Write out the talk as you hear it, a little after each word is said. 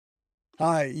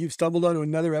Hi, you've stumbled onto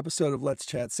another episode of Let's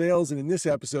Chat Sales. And in this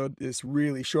episode, this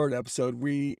really short episode,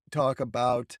 we talk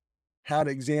about how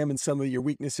to examine some of your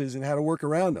weaknesses and how to work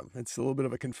around them. It's a little bit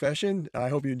of a confession. I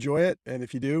hope you enjoy it. And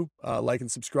if you do, like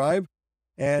and subscribe.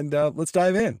 And let's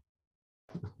dive in.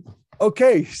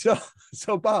 Okay,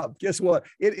 so Bob, guess what?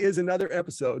 It is another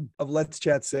episode of Let's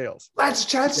Chat Sales. Let's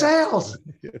chat sales.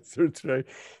 Yes, that's right.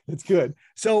 That's good.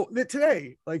 So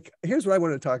today, here's what I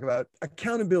want to talk about: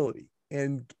 accountability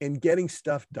and getting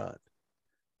stuff done.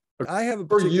 I have a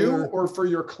For you or for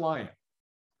your client?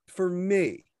 For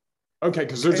me. Okay,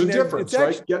 because there's a difference,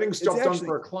 right? Getting stuff done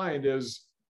for a client is,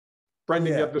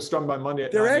 Brendan, get this done by Monday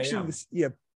at 9 a.m. They're actually,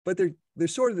 but they're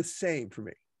sort of the same for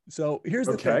me. So here's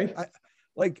the thing.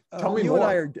 Tell me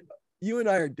more. You and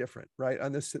I are different, right,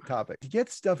 on this topic. To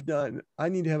get stuff done, I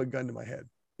need to have a gun to my head,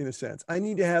 in a sense. I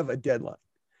need to have a deadline.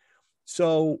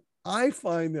 So I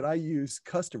find that I use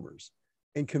customers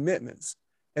and commitments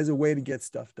as a way to get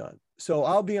stuff done. So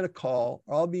I'll be on a call,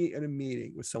 or I'll be in a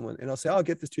meeting with someone, and I'll say, I'll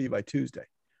get this to you by Tuesday.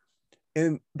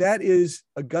 And that is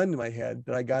a gun to my head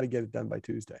that I got to get it done by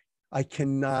Tuesday. I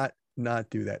cannot not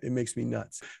do that. It makes me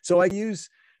nuts. So I use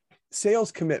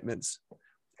sales commitments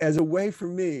as a way for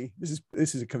me. This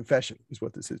is a confession, is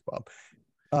what this is, Bob.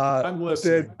 I'm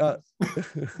listening.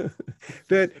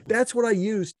 That's what I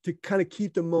use to kind of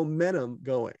keep the momentum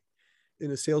going in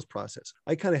the sales process.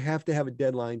 I kind of have to have a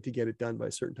deadline to get it done by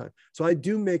a certain time. So I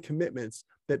do make commitments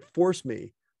that force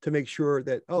me to make sure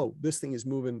that, this thing is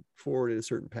moving forward at a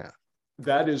certain path.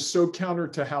 That is so counter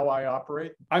to how I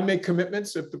operate. I make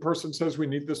commitments. If the person says we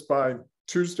need this by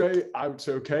Tuesday, I would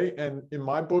say, okay. And in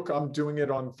my book, I'm doing it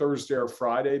on Thursday or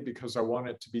Friday because I want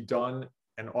it to be done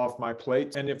and off my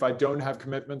plate. And if I don't have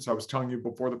commitments, I was telling you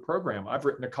before the program, I've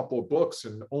written a couple of books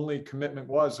and the only commitment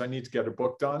was I need to get a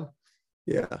book done.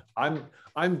 Yeah.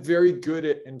 I'm very good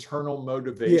at internal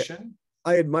motivation.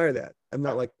 Yeah, I admire that. I'm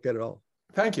not like that at all.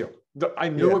 Thank you. I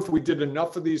know if we did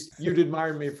enough of these, you'd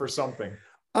admire me for something.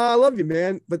 I love you,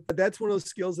 man. But that's one of those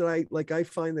skills that I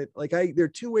find that there are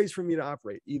two ways for me to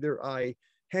operate. Either I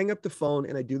hang up the phone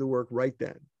and I do the work right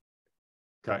then.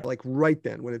 Okay. Like right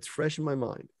then when it's fresh in my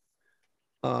mind.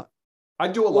 I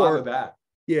do a lot of that.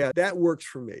 Yeah, that works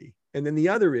for me. And then the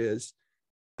other is,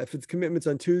 if it's commitments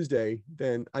on Tuesday,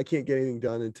 then I can't get anything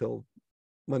done until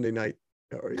Monday night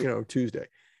or, Tuesday.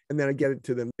 And then I get it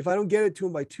to them. If I don't get it to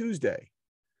them by Tuesday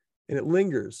and it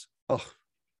lingers, oh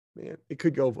man, it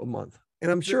could go a month.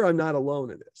 And I'm sure I'm not alone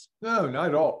in this. No, not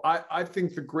at all. I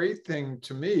think the great thing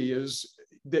to me is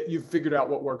that you've figured out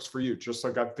what works for you, just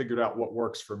like I've figured out what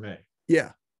works for me.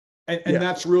 Yeah. And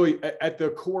that's really at the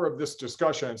core of this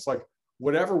discussion. It's like,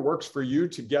 whatever works for you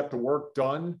to get the work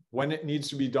done when it needs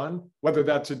to be done, whether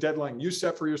that's a deadline you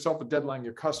set for yourself, a deadline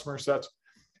your customer sets,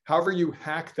 however you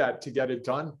hack that to get it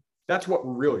done, that's what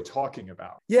we're really talking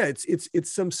about. Yeah, it's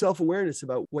some self-awareness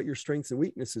about what your strengths and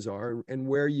weaknesses are and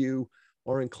where you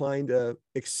are inclined to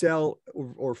excel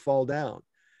or fall down.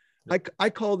 I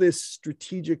call this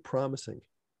strategic promising.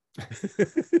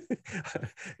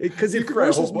 Because it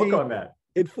forces me on that.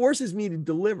 It forces me to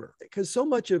deliver, because so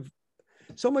much of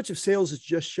sales is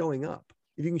just showing up.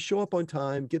 If you can show up on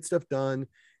time, get stuff done,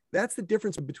 that's the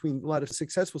difference between a lot of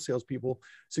successful salespeople,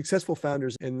 successful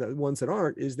founders, and the ones that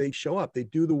aren't, is they show up, they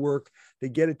do the work, they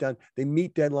get it done, they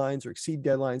meet deadlines or exceed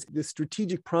deadlines. This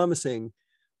strategic promising,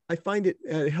 I find it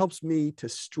helps me to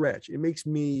stretch. It makes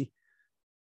me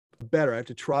better. I have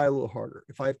to try a little harder.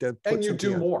 If I have to put and you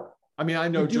do more. I mean, I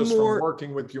know just from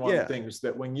working with you on things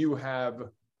that when you have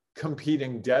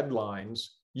competing deadlines,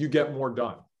 you get more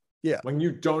done. Yeah. When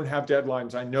you don't have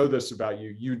deadlines, I know this about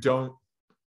you. You don't.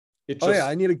 It just.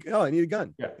 I need a gun.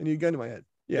 Yeah. I need a gun to my head.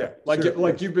 Yeah.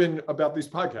 Like you've been about these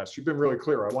podcasts. You've been really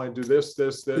clear. I want to do this. Yeah.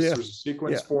 There's a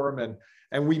sequence for them,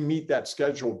 and we meet that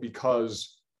schedule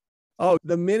because. Oh,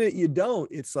 the minute you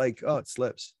don't, it's like, it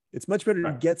slips. It's much better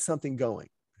to get something going.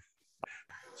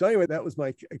 So anyway, that was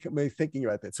my thinking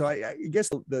about that. So I guess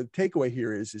the takeaway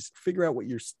here is figure out what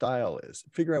your style is,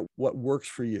 figure out what works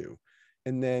for you,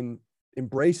 and then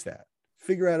embrace that.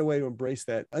 Figure out a way to embrace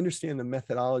that. Understand the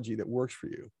methodology that works for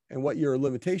you and what your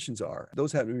limitations are.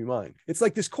 Those have to be mine. It's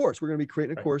like this course. We're going to be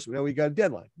creating a course. Now we got a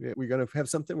deadline. We're going to have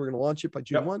something. We're going to launch it by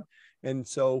June 1. And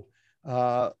so,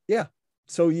 So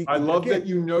I love that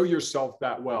you know yourself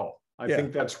that well. I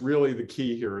think that's really the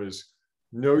key here is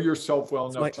know yourself well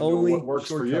enough to know what works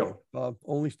for you.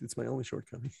 It's my only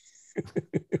shortcoming.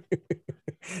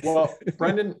 Well,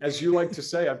 Brendan, as you like to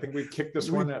say, I think we kicked this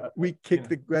one. I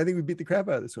think we beat the crap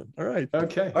out of this one. All right.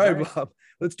 Okay. All right, Bob.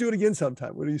 Let's do it again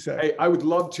sometime. What do you say? Hey, I would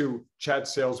love to chat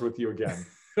sales with you again.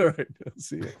 All right. I'll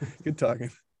see you. Good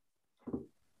talking.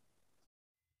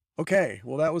 Okay,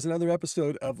 well, that was another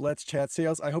episode of Let's Chat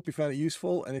Sales. I hope you found it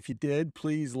useful, and if you did,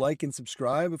 please like and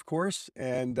subscribe, of course,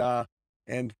 and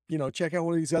check out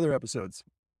one of these other episodes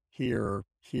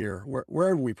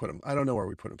wherever we put them. I don't know where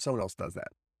we put them. Someone else does that.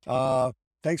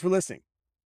 Thanks for listening.